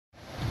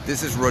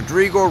This is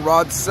Rodrigo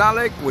Rod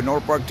Salek with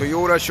North Park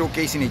Toyota,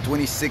 showcasing a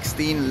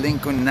 2016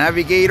 Lincoln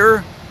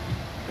Navigator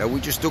that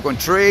we just took on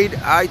trade.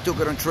 I took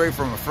it on trade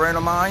from a friend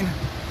of mine.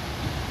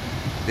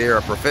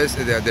 They're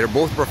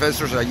both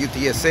professors at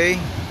UTSA.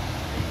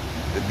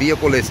 The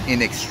vehicle is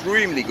in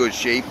extremely good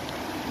shape.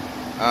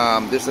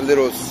 There's a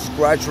little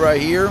scratch right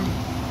here,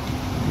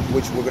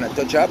 which we're gonna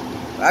touch up.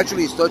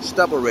 Actually, it's touched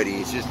up already.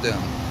 It's just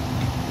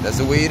that's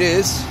the way it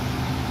is.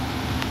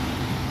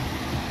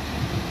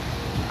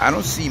 I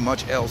don't see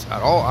much else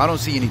at all. I don't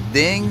see any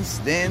dings,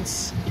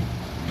 dents.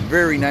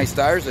 Very nice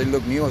tires. They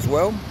look new as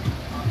well.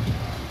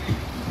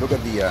 Look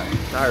at the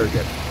tire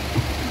depth.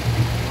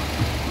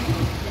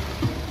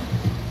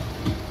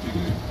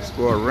 Let's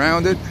go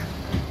around it.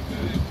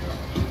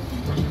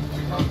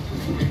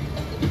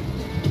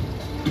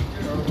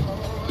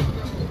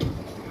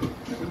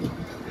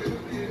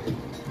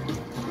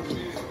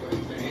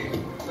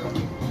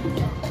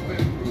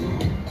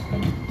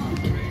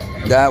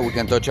 That we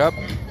can touch up.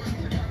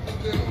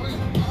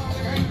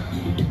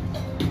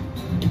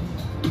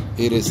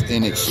 It is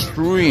in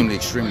extremely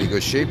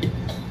good shape.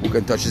 We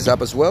can touch this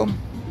up as well.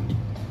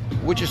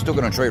 We just took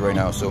it on trade right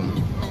now, so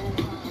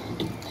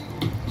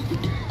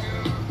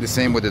the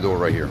same with the door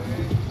right here.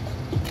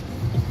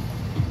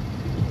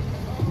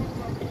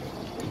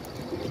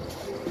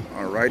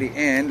 Alrighty,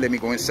 and let me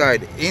go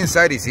inside.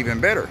 Inside is even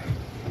better.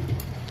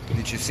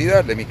 Did you see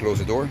that? Let me close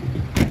the door.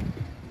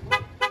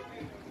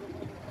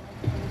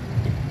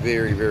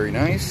 Very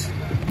nice.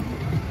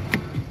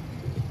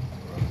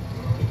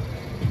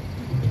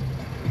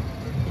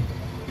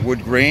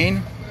 Wood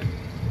grain.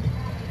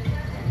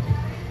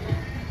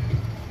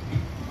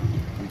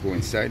 We go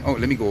inside. Oh,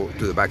 let me go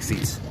to the back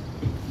seats.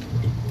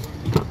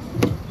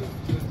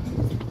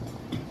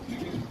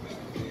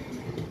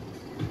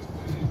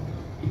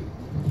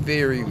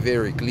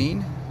 Very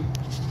clean.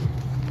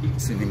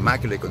 It's in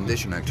immaculate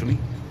condition, actually.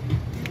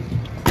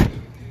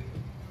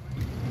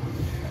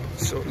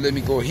 So let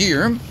me go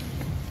here.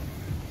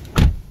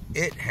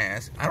 It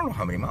has, I don't know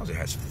how many miles it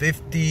has.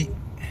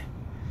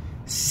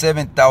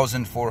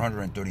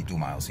 57,432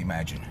 miles,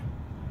 imagine.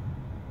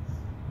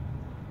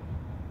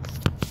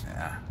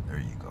 Yeah, there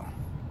you go.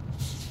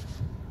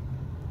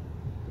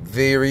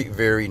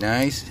 Very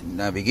nice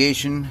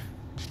navigation.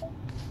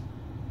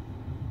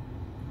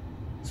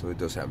 So it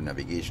does have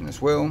navigation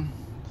as well.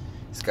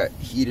 It's got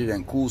heated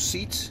and cool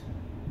seats.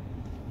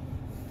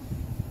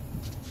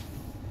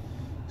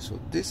 So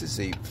this is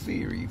a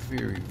very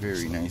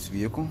nice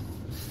vehicle.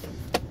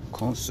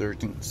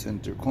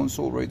 Center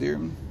console right there.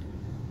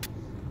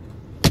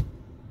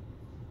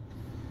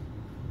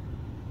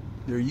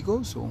 There you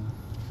go. So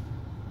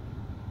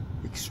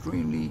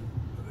extremely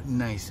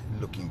nice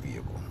looking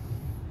vehicle.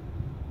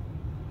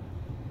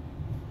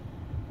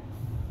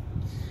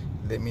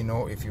 Let me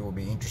know if you will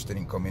be interested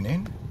in coming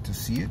in to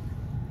see it,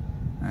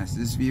 as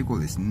this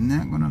vehicle is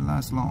not gonna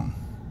last long.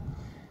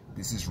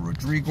 This is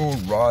Rodrigo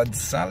Rod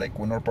Salek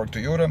with North Park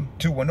Toyota,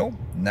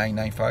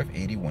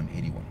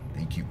 210-995-8181.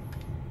 Thank you.